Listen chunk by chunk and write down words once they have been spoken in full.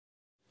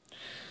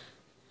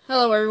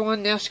Hello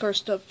everyone, NASCAR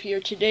Stuff here.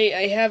 Today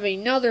I have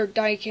another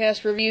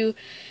diecast review,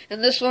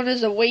 and this one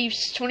is a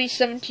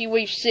 2017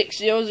 Wave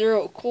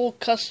 600 Cole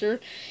Custer.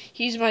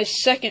 He's my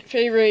second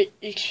favorite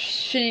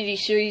Xfinity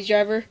Series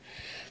driver,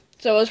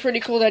 so it was pretty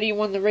cool that he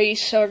won the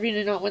race. However, he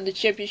did not win the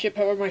championship.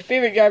 However, my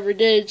favorite driver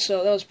did,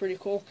 so that was pretty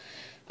cool.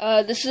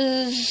 This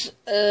is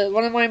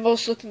one of my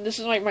this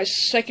is like my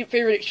second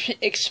favorite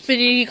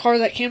Xfinity car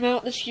that came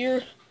out this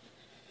year.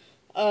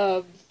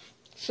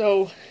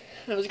 So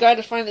I was glad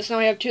to find this. Now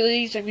I have two of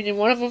these. I'm getting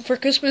one of them for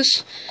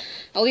Christmas.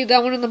 I'll leave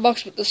that one in the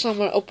box, but this one I'm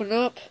going to open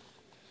up.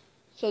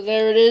 So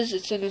there it is.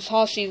 It's in this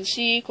HAAS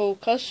CNC, Cole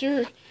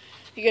Custer.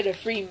 You get a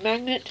free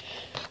magnet.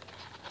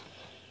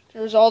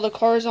 There's all the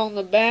cars on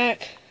the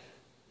back.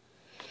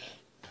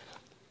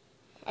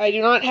 I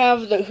do not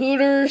have the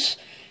Hooters,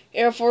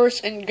 Air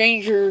Force, and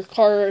Granger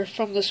car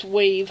from this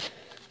wave.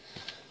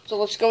 So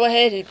let's go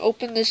ahead and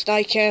open this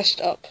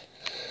diecast up.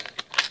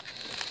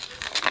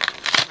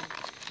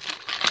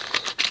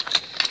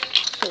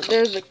 So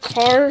there's a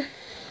car,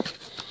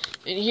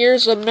 and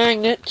here's a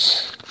magnet.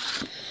 So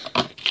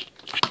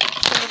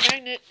the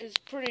magnet is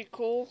pretty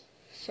cool.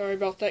 Sorry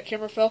about that,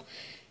 camera fell.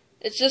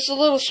 It's just a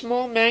little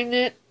small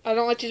magnet. I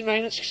don't like these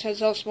magnets because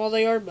how small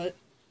they are, but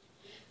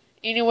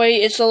anyway,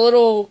 it's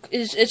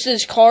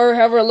this car.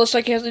 However, it looks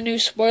like it has a new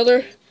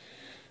spoiler.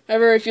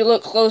 However, if you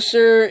look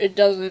closer, it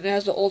doesn't. It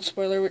has the old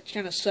spoiler, which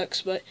kind of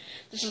sucks. But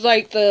this is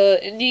like the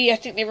Indy. I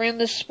think they ran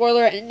this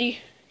spoiler at Indy.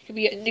 It could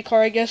be an Indy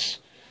car, I guess.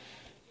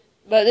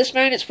 But this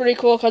magnet's pretty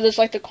cool because it's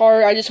like the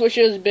car. I just wish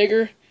it was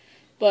bigger.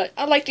 But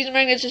I like these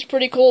magnets. It's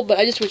pretty cool, but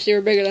I just wish they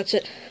were bigger. That's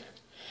it.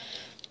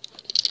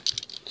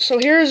 So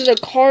here's the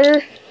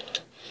car.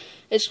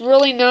 It's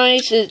really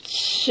nice.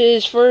 It's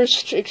his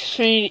first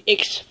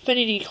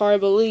Xfinity car, I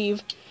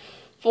believe.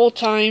 Full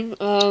time.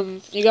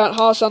 You got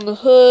HAAS on the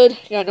hood.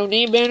 You got no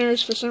name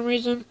banners for some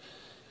reason.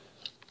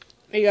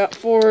 You got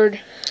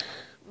Ford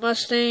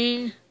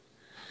Mustang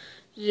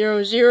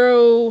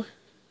 00.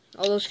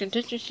 All those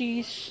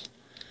contingencies.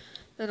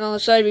 And on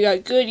the side we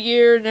got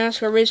Goodyear,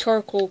 NASCAR race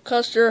car, Cole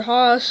Custer,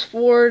 HAAS,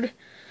 Ford,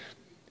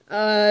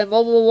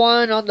 Mobile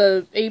One on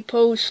the A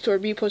post or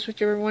B post,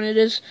 whichever one it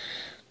is.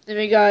 Then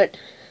we got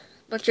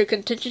a bunch of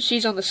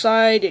contingencies on the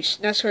side. It's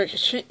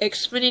NASCAR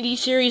Xfinity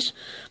Series,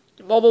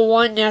 Mobile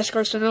One,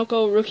 NASCAR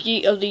Sunoco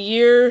Rookie of the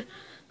Year,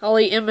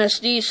 Holly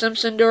MSD,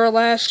 Simpson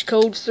Duralast,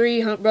 Code 3,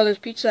 Hunt Brothers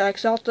Pizza,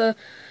 Axalta.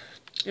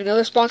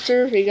 Another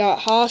sponsor, we got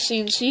HAAS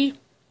CNC.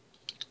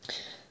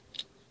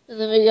 And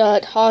then we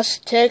got HAAS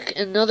Tech,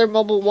 another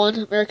Mobile One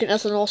American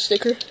Ethanol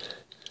sticker.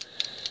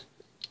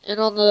 And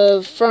on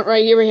the front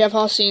right here we have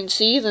HAAS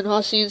CNC, then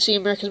HAAS CNC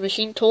America's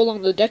Machine Tool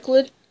on the deck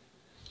lid.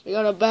 We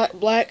got a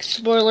black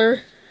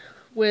spoiler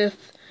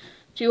with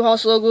two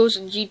HAAS logos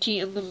and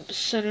GT in the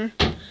center.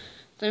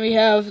 Then we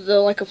have a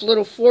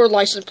little Ford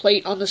license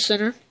plate on the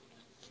center.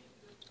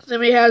 Then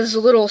we have this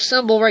little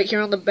symbol right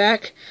here on the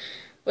back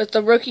with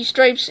the rookie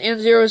stripes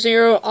and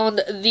 00 on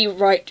the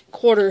right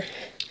quarter.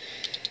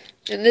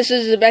 And this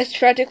is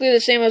practically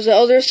the same as the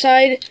other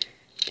side.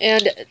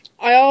 And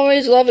I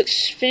always love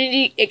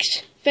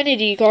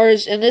Xfinity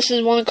cars, and this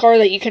is one car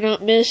that you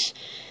cannot miss.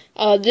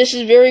 This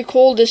is very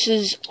cool. This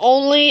is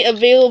only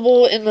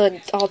available in the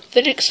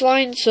Authentics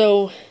line,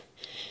 so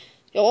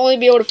you'll only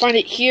be able to find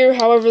it here.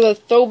 However, his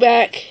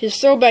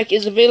throwback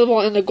is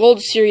available in the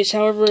Gold Series.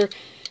 However,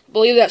 I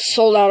believe that's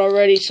sold out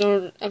already.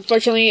 So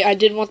unfortunately, I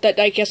did want that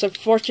diecast.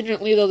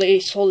 Unfortunately, though, they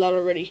sold out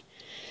already.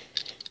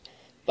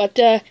 But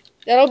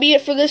that'll be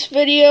it for this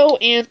video,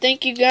 and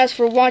thank you guys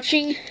for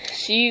watching.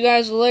 See you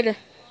guys later.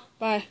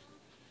 Bye.